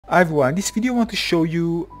Hi everyone, in this video I want to show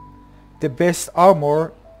you the best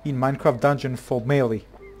armor in Minecraft dungeon for melee.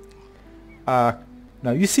 Now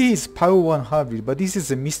you see it's power 100, but this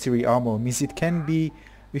is a mystery armor, means it can be,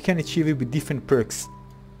 you can achieve it with different perks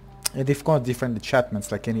and they've got different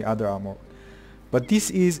enchantments like any other armor. But this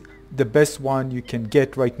is the best one you can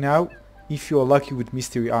get right now if you are lucky with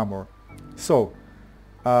mystery armor. So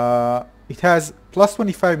it has plus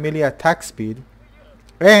 25 melee attack speed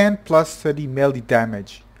and plus 30 melee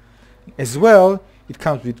damage. As well, it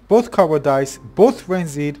comes with both cover dice, both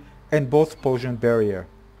frenzied, and both poison barrier.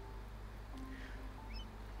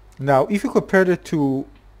 Now, if you compare it to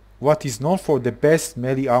what is known for the best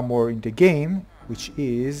melee armor in the game, which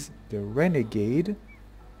is the Renegade,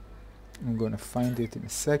 I'm gonna find it in a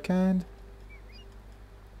second.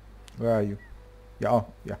 Where are you? Yeah, oh,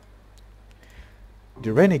 yeah.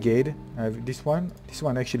 The Renegade, I have this one. This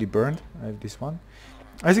one actually burned. I have this one.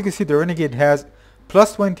 As you can see, the Renegade has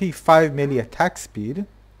plus 25 melee attack speed.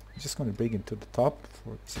 I'm just going to bring it to the top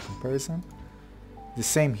for this comparison. The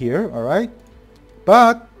same here, alright?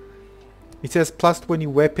 But it says plus 20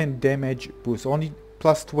 weapon damage boost, only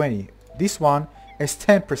plus 20. This one has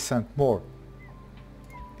 10% more.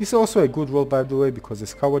 This is also a good roll, by the way, because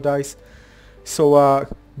it's cover dice. So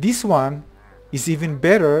this one is even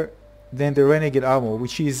better than the Renegade armor,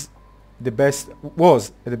 which is the best,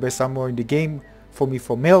 was the best armor in the game for me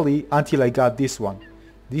for melee until I got this one,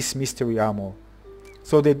 this mystery armor.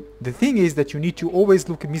 So the thing is that you need to always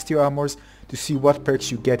look at mystery armors to see what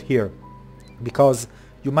perks you get here, because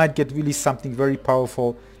you might get really something very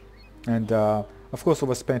powerful, and of course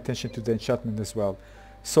always pay attention to the enchantment as well.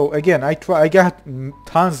 So again, I got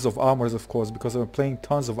tons of armors, of course, because I'm playing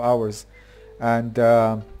tons of hours, and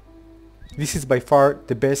this is by far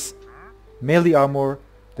the best melee armor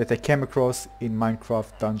that I came across in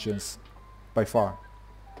Minecraft dungeons, by far,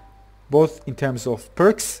 both in terms of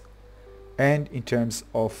perks and in terms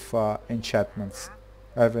of enchantments.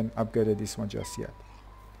 I haven't upgraded this one just yet.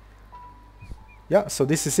 Yeah, so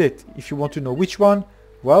this is it. If you want to know which one,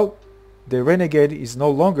 well, the Renegade is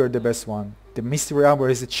no longer the best one. The mystery armor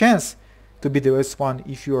has a chance to be the best one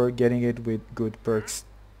if you are getting it with good perks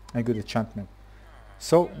and good enchantment.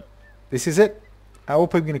 So this is it. I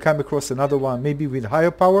hope I'm going to come across another one, maybe with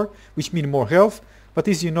higher power, which means more health. But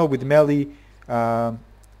as you know, with melee,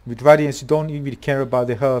 with Radiance, you don't even care about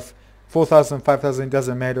the health. 4,000, 5,000,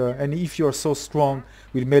 doesn't matter. And if you're so strong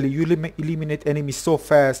with melee, you eliminate enemies so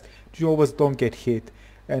fast, you always don't get hit.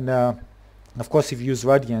 And of course, if you use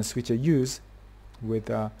Radiance, which I use with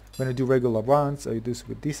when I do regular runs, I do this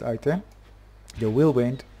with this item, the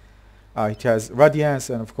Whirlwind. It has Radiance,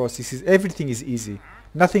 and of course, everything is easy.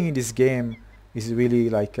 Nothing in this game is really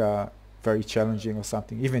like very challenging or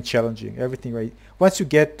something, even challenging. Everything, right? Once you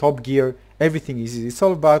get top gear, everything is easy. It's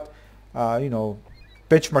all about you know,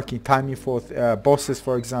 benchmarking, timing for bosses,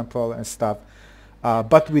 for example, and stuff.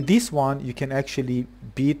 But with this one, you can actually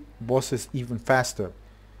beat bosses even faster,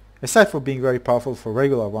 aside from being very powerful for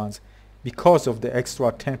regular ones, because of the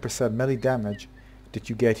extra 10% melee damage that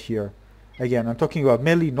you get here. Again, I'm talking about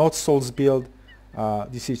melee, not souls build.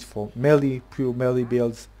 This is for melee, pure melee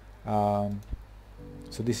builds.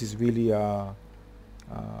 So this is really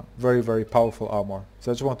very, very powerful armor.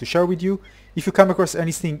 So I just want to share with you. If you come across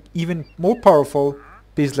anything even more powerful,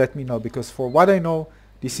 please let me know, because for what I know,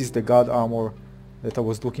 this is the god armor that I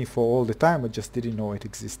was looking for all the time. I just didn't know it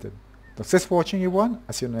existed. Thanks for watching, everyone.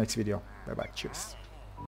 I'll see you in the next video. Bye bye. Cheers.